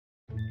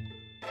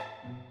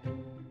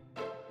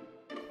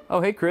Oh,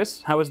 hey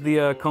Chris, how was the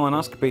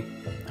colonoscopy?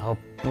 Oh,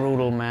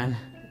 brutal, man.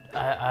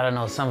 I don't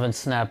know, something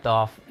snapped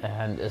off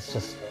and it's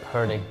just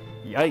hurting.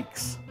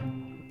 Yikes.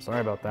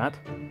 Sorry about that.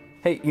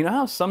 Hey, you know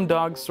how some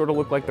dogs sort of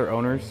look like their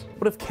owners?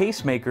 What if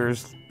case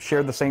makers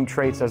share the same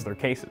traits as their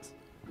cases?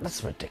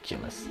 That's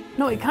ridiculous.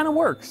 No, it kind of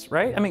works,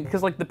 right? I mean,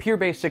 because like the Pure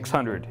Base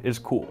 600 is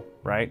cool,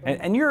 right?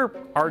 And you're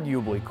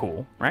arguably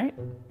cool, right?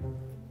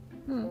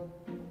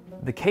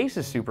 The case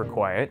is super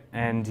quiet,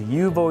 and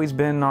you've always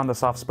been on the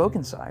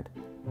soft-spoken side.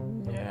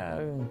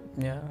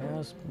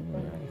 Yes.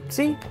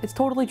 See, it's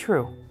totally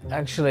true.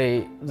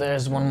 Actually,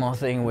 there's one more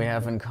thing we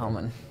have in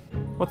common.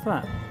 What's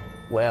that?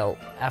 Well,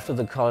 after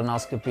the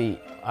colonoscopy,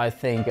 I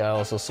think I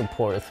also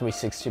support a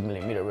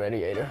 360mm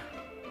radiator.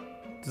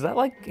 Does that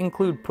like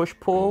include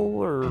push-pull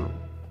or?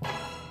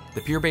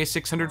 The Pure Base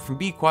 600 from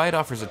Be Quiet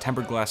offers a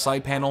tempered glass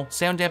side panel,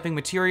 sound damping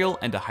material,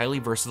 and a highly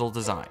versatile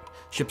design.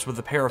 Ships with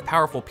a pair of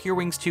powerful Pure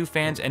Wings 2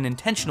 fans and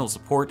intentional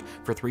support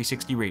for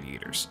 360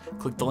 radiators.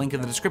 Click the link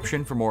in the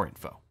description for more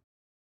info.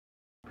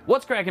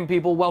 What's cracking,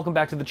 people? Welcome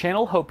back to the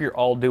channel. Hope you're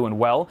all doing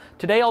well.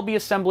 Today I'll be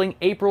assembling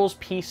April's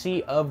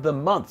PC of the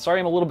month. Sorry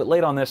I'm a little bit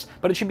late on this,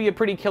 but it should be a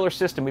pretty killer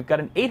system. We've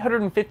got an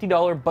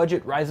 $850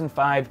 budget Ryzen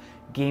 5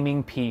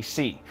 gaming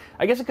PC.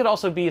 I guess it could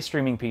also be a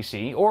streaming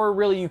PC, or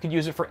really you could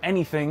use it for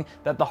anything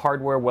that the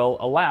hardware will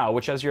allow,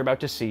 which as you're about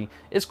to see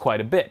is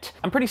quite a bit.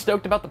 I'm pretty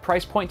stoked about the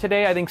price point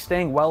today. I think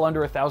staying well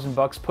under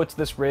 $1,000 puts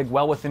this rig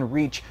well within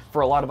reach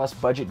for a lot of us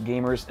budget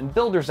gamers and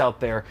builders out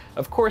there.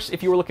 Of course,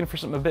 if you were looking for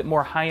something a bit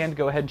more high-end,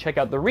 go ahead and check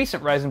out the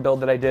recent Ryzen build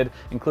that I did,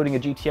 including a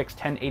GTX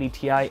 1080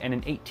 Ti and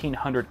an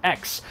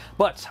 1800X.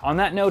 But on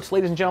that note,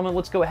 ladies and gentlemen,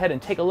 let's go ahead and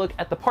take a look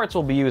at the parts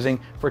we'll be using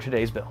for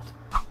today's build.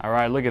 All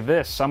right, look at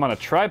this. I'm on a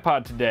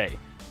tripod today.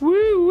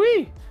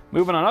 Woo-wee!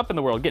 Moving on up in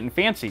the world, getting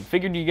fancy.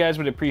 Figured you guys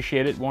would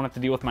appreciate it. Won't have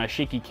to deal with my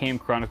shaky cam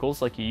chronicles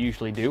like you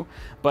usually do.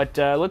 But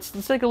let's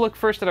take a look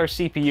first at our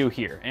CPU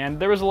here. And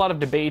there was a lot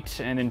of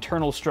debate and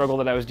internal struggle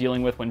that I was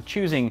dealing with when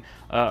choosing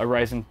a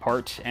Ryzen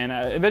part. And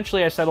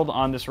eventually I settled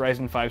on this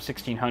Ryzen 5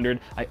 1600.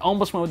 I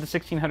almost went with the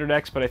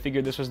 1600X, but I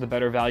figured this was the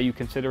better value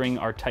considering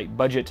our tight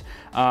budget.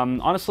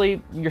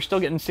 Honestly, you're still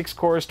getting 6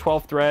 cores,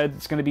 12 threads.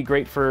 It's going to be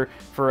great for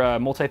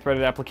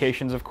multi-threaded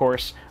applications, of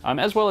course,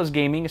 as well as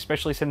gaming,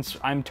 especially since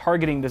I'm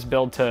targeting this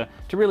build to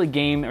really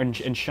game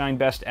and shine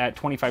best at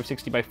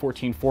 2560 by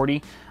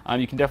 1440.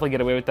 You can definitely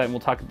get away with that, and we'll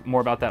talk more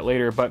about that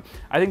later, but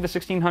I think the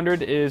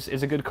 1600 is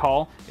a good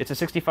call. It's a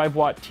 65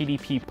 watt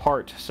TDP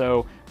part,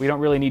 so we don't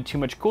really need too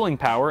much cooling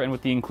power, and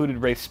with the included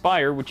Wraith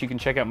Spire, which you can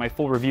check out my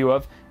full review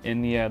of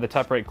in the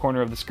top right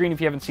corner of the screen if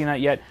you haven't seen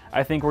that yet,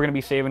 I think we're going to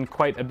be saving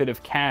quite a bit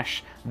of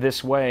cash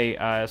this way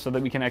so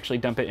that we can actually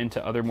dump it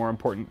into other more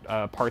important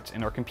parts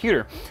in our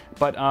computer.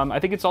 But I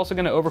think it's also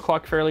going to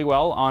overclock fairly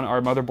well on our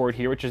motherboard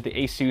here, which is the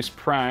Asus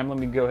Prime. Let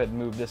me go ahead and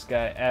move this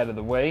guy out of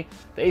the way.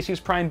 The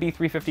Asus Prime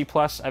B350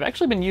 Plus. I've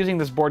actually been using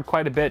this board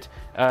quite a bit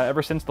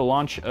ever since the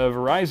launch of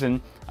Ryzen,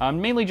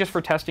 mainly just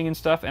for testing and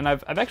stuff, and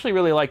I've actually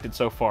really liked it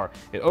so far.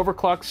 It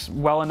overclocks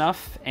well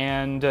enough,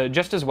 and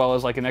just as well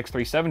as like an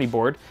X370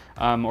 board,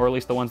 or at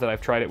least the ones that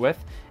I've tried it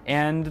with.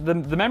 And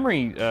the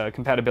memory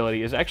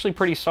compatibility is actually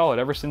pretty solid.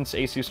 Ever since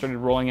Asus started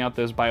rolling out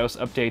those BIOS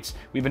updates,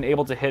 we've been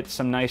able to hit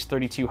some nice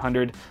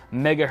 3200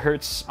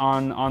 megahertz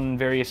on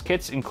various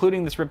kits,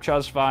 including this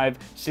Ripjaws 5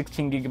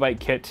 16GB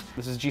kit.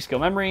 This is G-Skill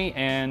memory,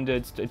 and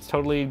it's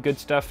totally good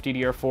stuff,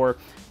 DDR4,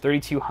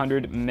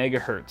 3200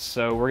 megahertz.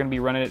 So we're going to be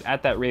running it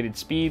at that rated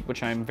speed,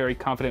 which I'm very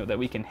confident that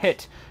we can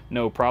hit,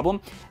 no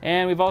problem.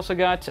 And we've also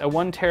got a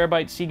 1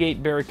 terabyte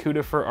Seagate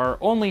Barracuda for our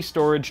only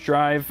storage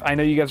drive. I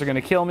know you guys are going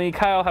to kill me.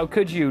 Kyle, how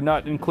could you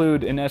not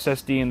include an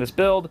SSD in this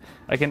build?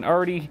 I can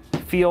already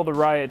feel the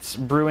riots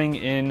brewing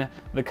in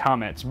the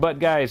comments. But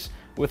guys,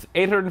 with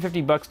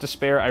 $850 to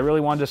spare, I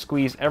really wanted to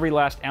squeeze every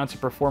last ounce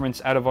of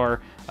performance out of our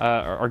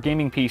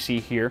gaming PC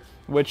here,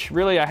 which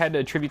really I had to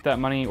attribute that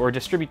money or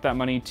distribute that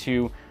money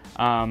to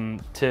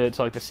like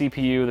the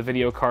CPU, the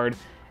video card,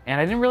 and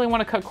I didn't really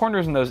want to cut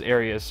corners in those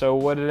areas. So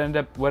what ended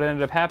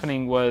up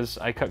happening was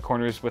I cut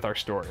corners with our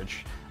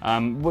storage.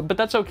 But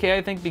that's okay,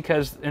 I think,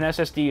 because an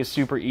SSD is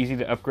super easy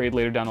to upgrade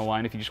later down the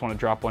line if you just want to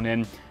drop one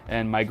in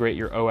and migrate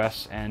your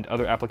OS and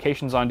other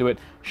applications onto it.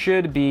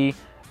 Should be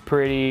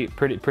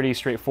pretty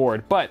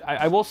straightforward. But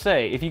I will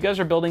say, if you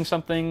guys are building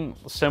something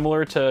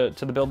similar to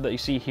the build that you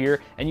see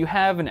here, and you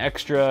have an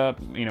extra,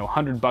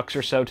 $100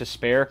 or so to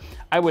spare,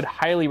 I would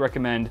highly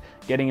recommend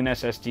getting an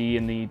SSD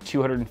in the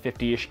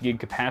 250-ish gig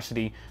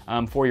capacity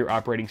for your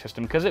operating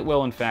system, because it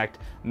will in fact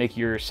make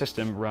your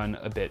system run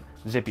a bit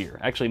zippier,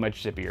 actually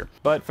much zippier.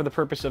 But for the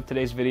purpose of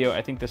today's video,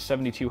 I think the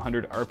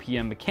 7200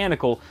 RPM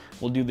mechanical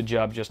will do the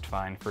job just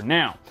fine for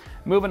now.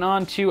 Moving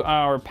on to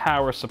our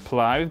power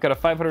supply, we've got a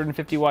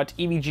 550 watt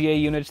EVGA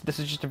unit. This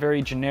is just a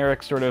very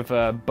generic sort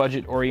of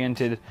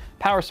budget-oriented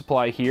power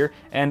supply here,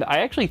 and I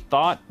actually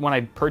thought when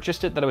I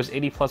purchased it that it was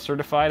 80 plus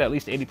certified, at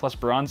least 80 plus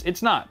bronze.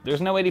 It's not.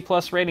 There's no 80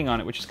 plus rating on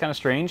it, which is kind of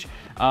strange,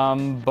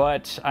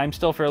 but I'm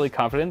still fairly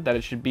confident that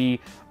it should be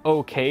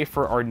okay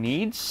for our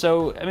needs.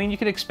 So, I mean, you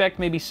could expect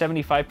maybe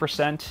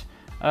 75%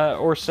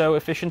 or so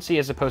efficiency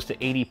as opposed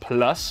to 80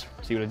 plus.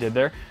 See what I did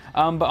there?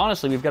 But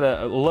honestly, we've got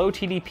a low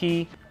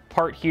TDP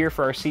part here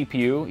for our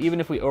CPU. Even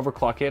if we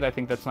overclock it, I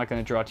think that's not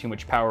going to draw too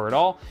much power at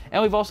all.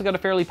 And we've also got a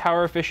fairly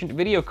power efficient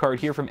video card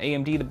here from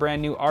AMD, the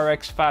brand new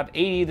RX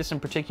 580. This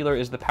in particular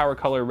is the Power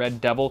Color Red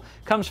Devil.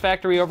 Comes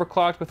factory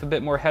overclocked with a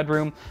bit more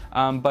headroom,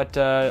 but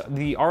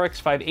the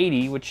RX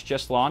 580, which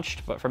just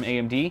launched, but from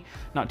AMD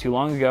not too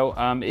long ago,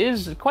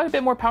 is quite a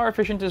bit more power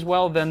efficient as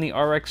well than the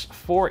RX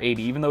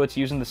 480. Even though it's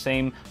using the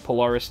same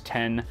Polaris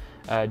 10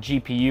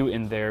 GPU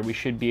in there, we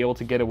should be able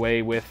to get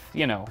away with,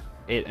 you know,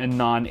 a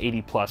non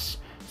 80 plus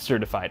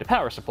certified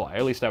power supply.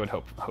 At least I would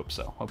hope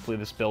so. Hopefully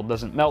this build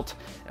doesn't melt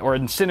or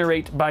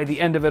incinerate by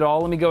the end of it all.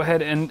 Let me go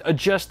ahead and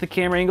adjust the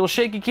camera angle.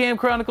 Shaky Cam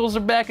Chronicles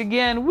are back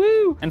again.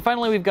 Woo! And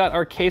finally, we've got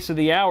our case of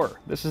the hour.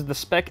 This is the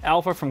Spec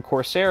Alpha from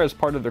Corsair as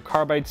part of their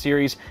Carbide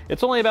series.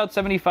 It's only about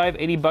 75,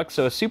 80 bucks,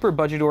 so a super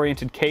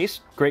budget-oriented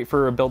case. Great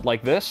for a build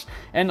like this.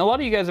 And a lot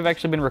of you guys have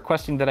actually been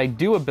requesting that I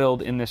do a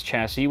build in this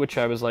chassis, which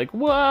I was like,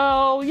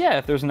 well, yeah,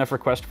 if there's enough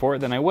request for it,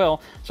 then I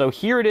will. So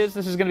here it is.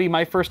 This is going to be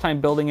my first time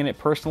building in it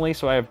personally,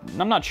 so I'm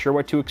not sure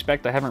what to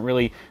expect. I haven't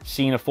really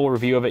seen a full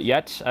review of it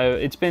yet.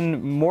 It's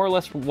been more or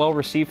less well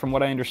received from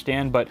what I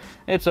understand, but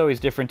it's always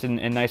different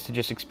and nice to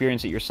just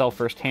experience it yourself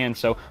firsthand.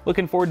 So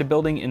looking forward to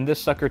building in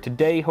this sucker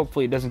today.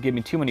 Hopefully it doesn't give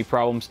me too many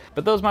problems.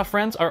 But those, my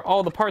friends, are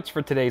all the parts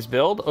for today's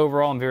build.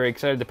 Overall, I'm very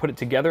excited to put it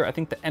together. I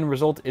think the end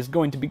result is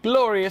going to be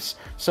glorious.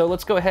 So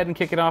let's go ahead and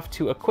kick it off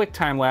to a quick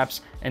time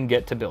lapse and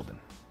get to building.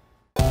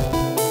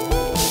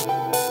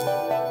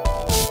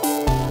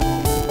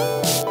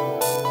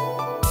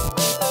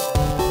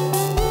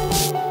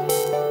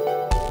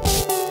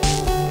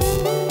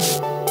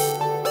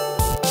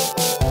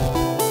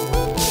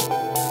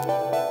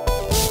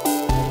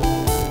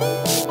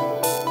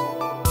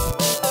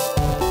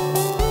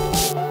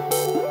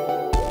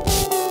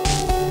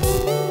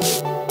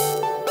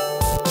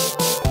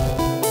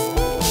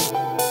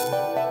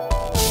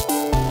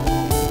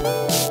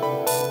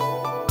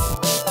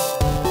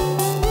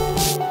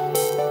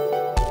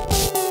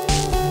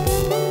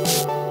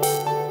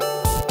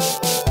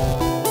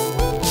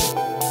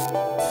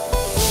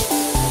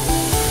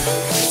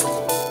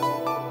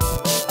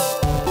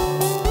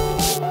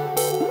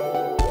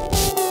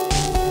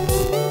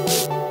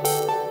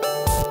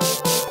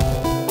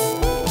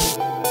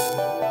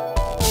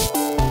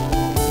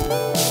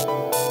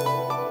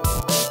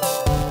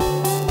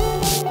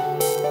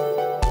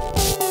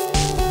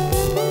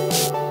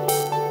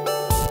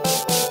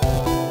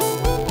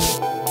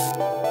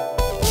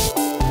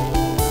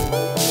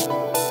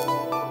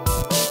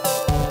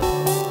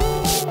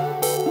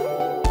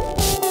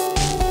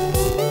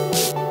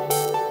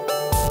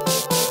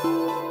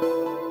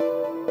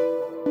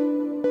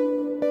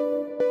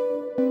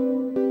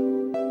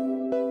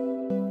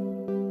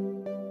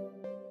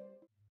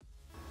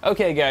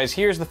 Okay guys,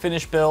 here's the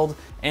finished build,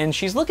 and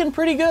she's looking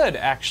pretty good,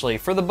 actually.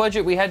 For the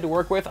budget we had to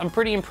work with, I'm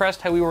pretty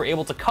impressed how we were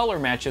able to color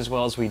match as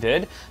well as we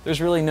did. There's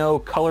really no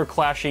color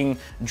clashing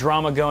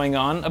drama going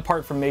on,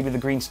 apart from maybe the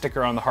green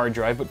sticker on the hard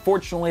drive, but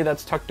fortunately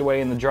that's tucked away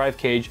in the drive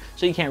cage,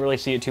 so you can't really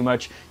see it too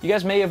much. You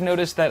guys may have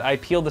noticed that I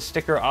peeled the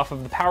sticker off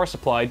of the power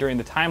supply during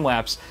the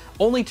time-lapse,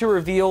 only to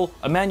reveal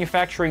a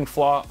manufacturing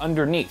flaw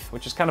underneath,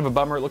 which is kind of a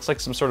bummer. It looks like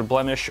some sort of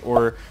blemish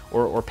or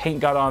paint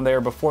got on there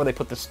before they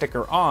put the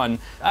sticker on.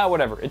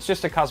 Whatever, it's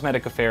just a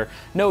cosmetic affair,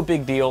 no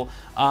big deal.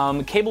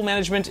 Cable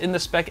management in the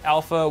Spec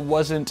Alpha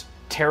wasn't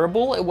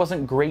terrible, it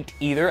wasn't great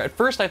either. At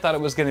first I thought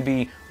it was going to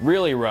be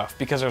really rough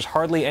because there's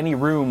hardly any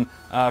room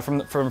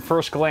from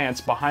first glance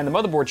behind the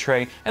motherboard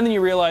tray, and then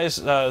you realize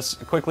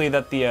quickly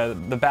that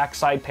the back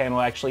side panel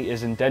actually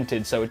is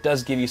indented, so it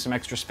does give you some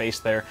extra space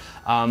there,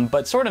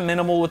 but sort of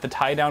minimal with the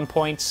tie down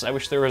points. I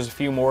wish there was a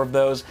few more of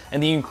those,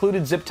 and the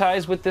included zip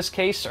ties with this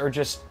case are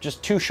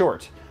just too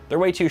short. They're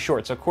way too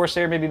short, so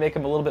Corsair, maybe make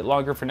them a little bit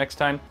longer for next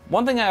time.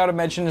 One thing I ought to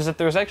mention is that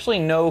there's actually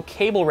no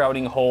cable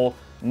routing hole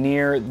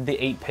near the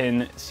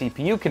 8-pin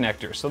CPU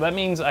connector. So that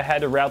means I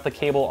had to route the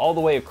cable all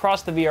the way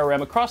across the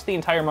VRM, across the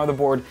entire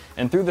motherboard,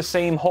 and through the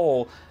same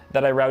hole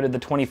that I routed the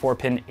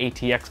 24-pin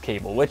ATX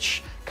cable,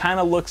 which kind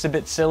of looks a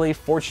bit silly.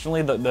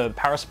 Fortunately, the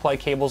power supply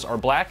cables are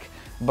black,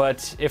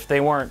 but if they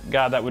weren't,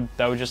 God, that would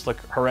just look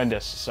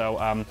horrendous.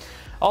 So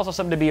also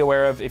something to be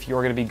aware of if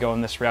you're going to be going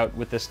this route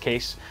with this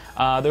case.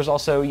 There's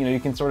also, you know,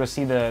 you can sort of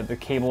see the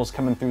cables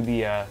coming through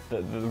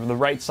the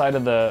right side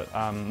of the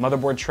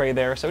motherboard tray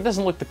there, so it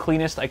doesn't look the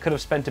cleanest. I could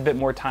have spent a bit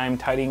more time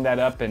tidying that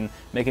up and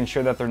making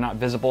sure that they're not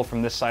visible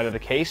from this side of the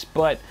case,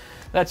 but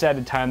that's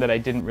added time that I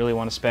didn't really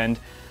want to spend.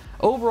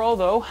 Overall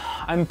though,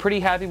 I'm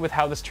pretty happy with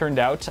how this turned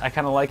out. I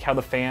kind of like how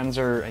the fans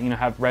are, you know,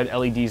 have red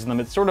LEDs in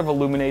them. It sort of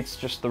illuminates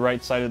just the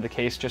right side of the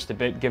case just a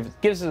bit,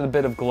 gives it a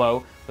bit of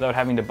glow without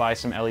having to buy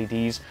some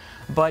LEDs.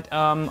 But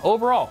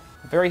overall,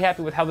 very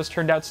happy with how this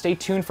turned out. Stay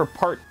tuned for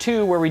part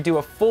 2 where we do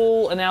a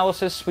full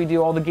analysis. We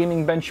do all the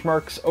gaming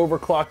benchmarks,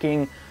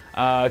 overclocking,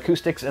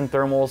 acoustics and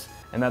thermals,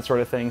 and that sort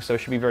of thing, so it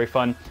should be very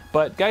fun.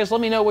 But guys,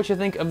 let me know what you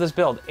think of this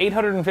build.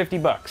 850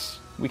 bucks.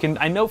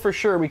 I know for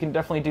sure we can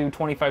definitely do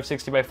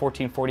 2560 by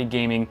 1440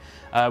 gaming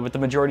with the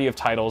majority of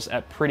titles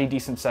at pretty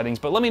decent settings.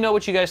 But let me know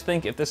what you guys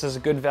think, if this is a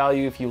good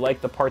value, if you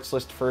like the parts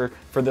list for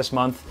this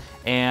month.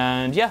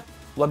 And yeah,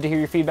 love to hear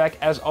your feedback.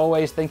 As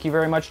always, thank you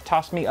very much.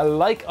 Toss me a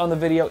like on the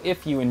video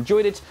if you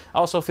enjoyed it.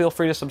 Also, feel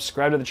free to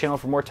subscribe to the channel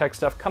for more tech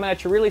stuff coming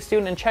at you really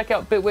soon, and check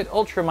out Bitwit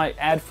Ultra, my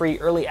ad-free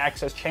early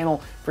access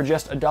channel, for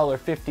just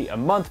 $1.50 a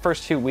month.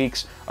 First 2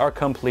 weeks are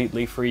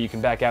completely free. You can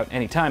back out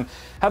anytime.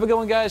 Have a good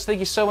one, guys. Thank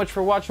you so much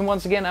for watching.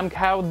 Once again, I'm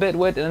Kyle with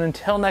Bitwit, and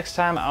until next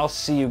time, I'll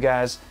see you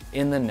guys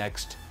in the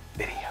next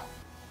video.